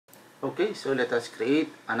Okay, so let us create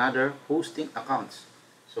another hosting accounts.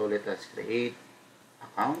 So let us create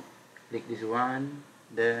account, click this one,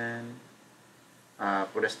 then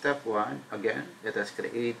for the step one, again, let us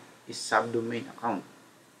create a subdomain account.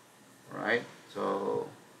 Alright, so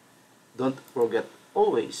don't forget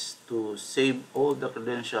always to save all the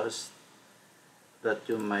credentials that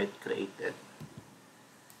you might created.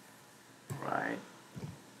 Right.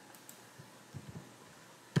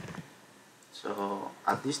 So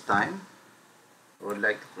at this time, I would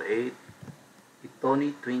like to create a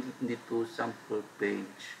Tony 2022 sample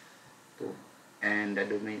page 2, and the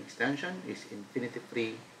domain extension is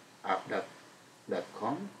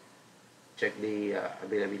infinityfreeapp.com. Check the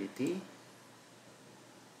availability.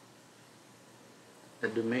 The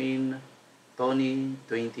domain Tony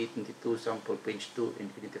 2022 sample page 2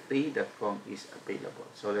 infinityfree.com is available.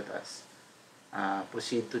 So let us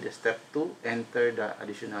proceed to the step 2, enter the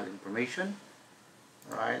additional information.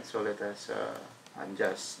 Alright, so let us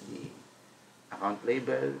adjust the account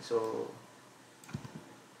label. So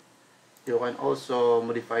you can also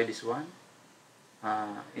modify this one.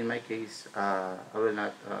 In my case, I will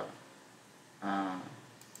not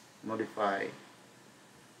modify.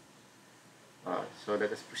 So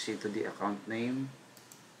let us proceed to the account name.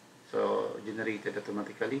 So generated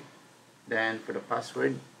automatically. Then for the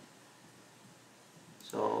password,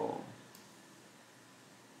 so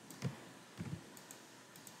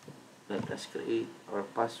let us create our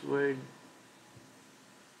password.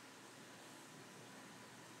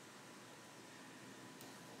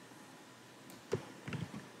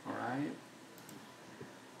 Alright,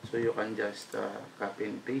 so you can just copy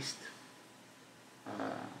and paste.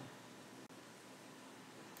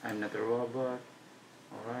 I'm not a robot.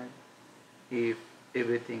 Alright, if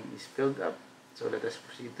everything is filled up, so let us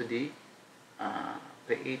proceed to the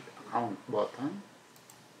create account button.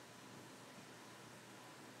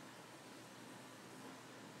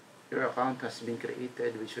 Your account has been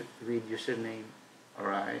created with username.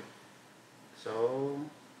 Alright, so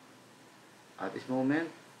at this moment,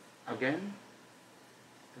 again,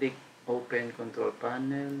 click open control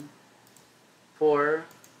panel for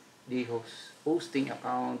the hosting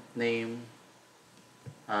account name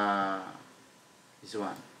is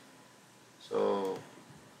one. So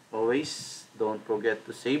always don't forget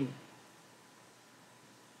to save.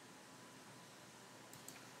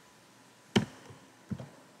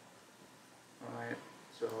 Alright,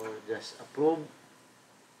 so just approve.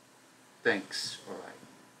 Thanks.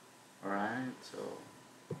 Alright, so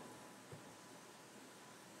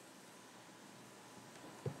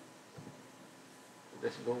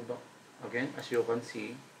let's go back again. As you can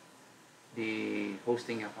see, the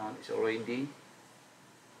hosting account is already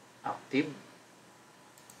active.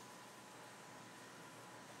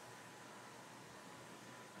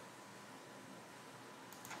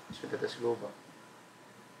 So let us go back.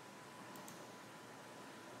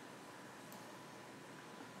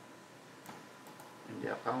 In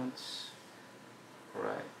the accounts.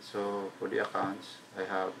 Alright, so for the accounts, I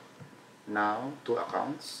have now 2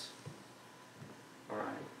 accounts.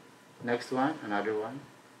 Alright, next one, another one.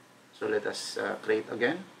 So let us create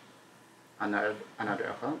again another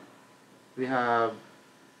account. We have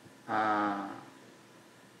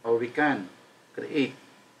or we can create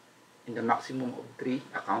in the maximum of 3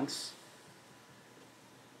 accounts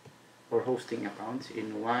or hosting accounts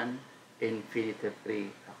in one infinity free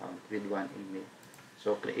account with one email.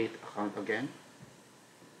 So create account again.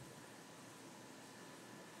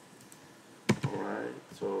 Alright,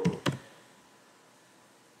 so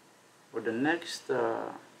for the next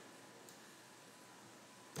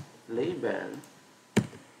label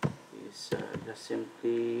is just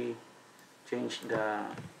simply change the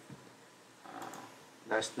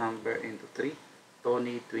last number into 3,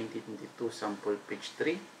 Tony 2022 sample page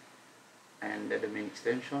 3, and the domain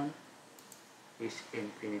extension is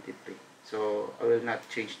infinity free. So I will not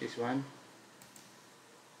change this one.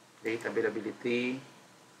 Date availability.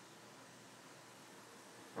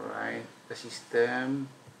 Alright, the system,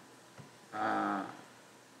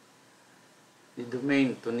 the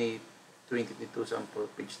domain Tony 2022 sample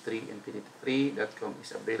page 3 infinityfree.com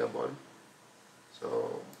is available.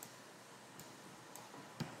 So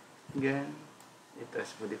again, let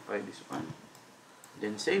us modify this one,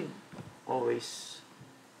 then save. Always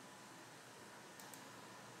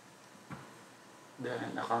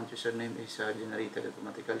then account username is generated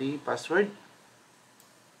automatically. Password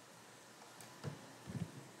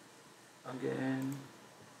again.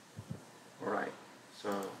 Alright, so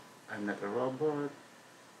I'm not a robot.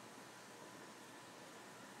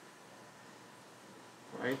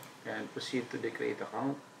 Right, and proceed to the create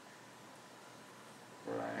account.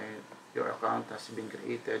 Right, your account has been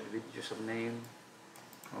created with username.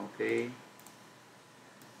 Okay,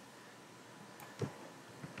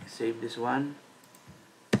 save this one.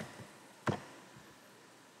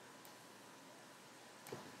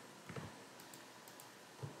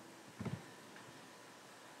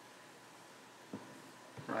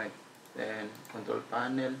 Right, then control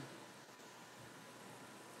panel.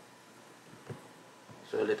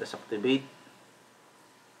 So let us activate.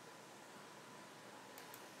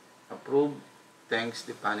 Approve. Thanks,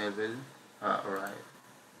 the panel will arrive.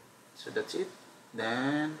 So that's it.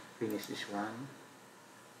 Then finish this one.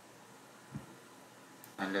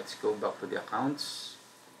 And let's go back to the accounts.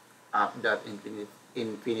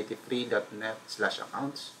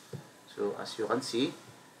 app.infinityfree.net/accounts. So as you can see,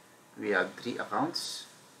 we have 3 accounts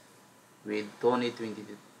with Tony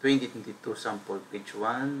 2022 sample page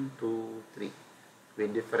 1, 2, 3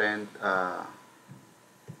 with different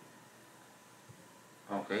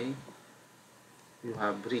okay, you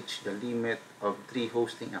have reached the limit of 3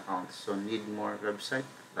 hosting accounts, so need more website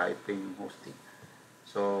like premium hosting.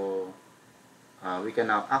 So we can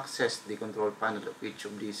now access the control panel of each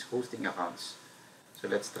of these hosting accounts. So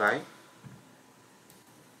let's try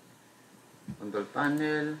control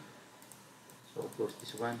panel. So close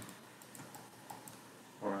this one.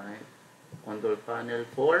 Alright, control panel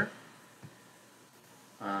for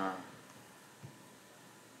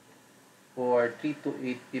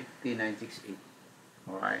 328.50.968.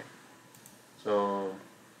 Alright, so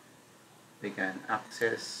we can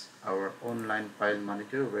access our online file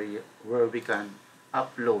manager where we can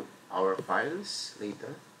upload our files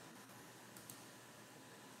later.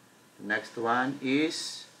 The next one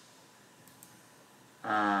is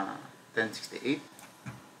 1068.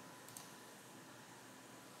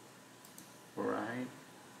 Alright,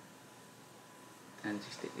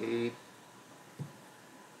 1068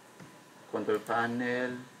 control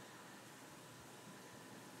panel.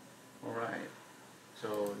 Alright,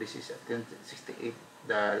 so this is 1068,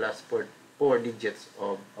 the last four digits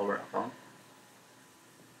of our account.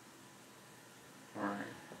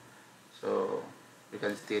 Alright, so we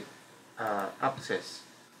can still access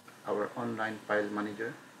our online file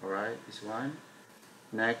manager. Alright, this one.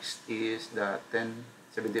 Next is the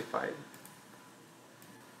 1075,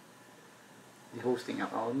 the hosting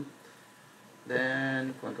account.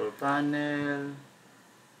 Then control panel,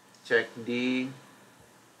 check the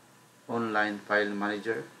online file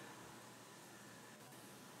manager.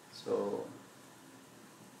 So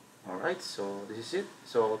alright, so this is it.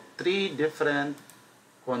 So 3 different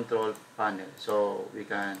control panel, so we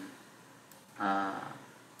can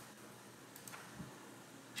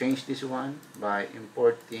change this one by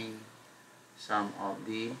importing some of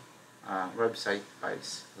the website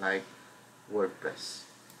files like WordPress.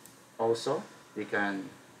 Also, we can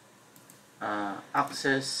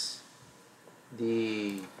access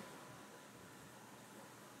the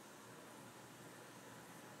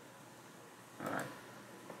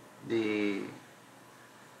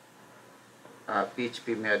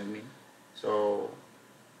PHP admin. So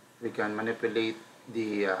we can manipulate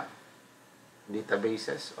the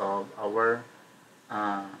databases of our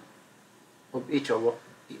of each of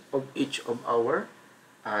our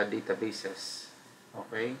databases.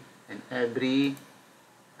 Okay, and every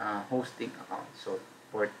hosting account. So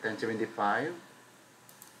for 1075,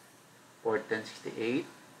 for 1068,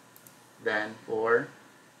 then for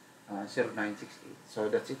 0968. So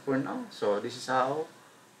that's it for now. So this is how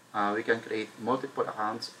we can create multiple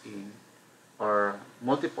accounts in, or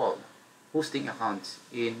multiple hosting accounts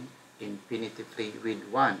in Infinity Free with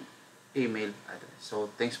one email address. So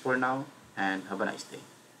thanks for now and have a nice day.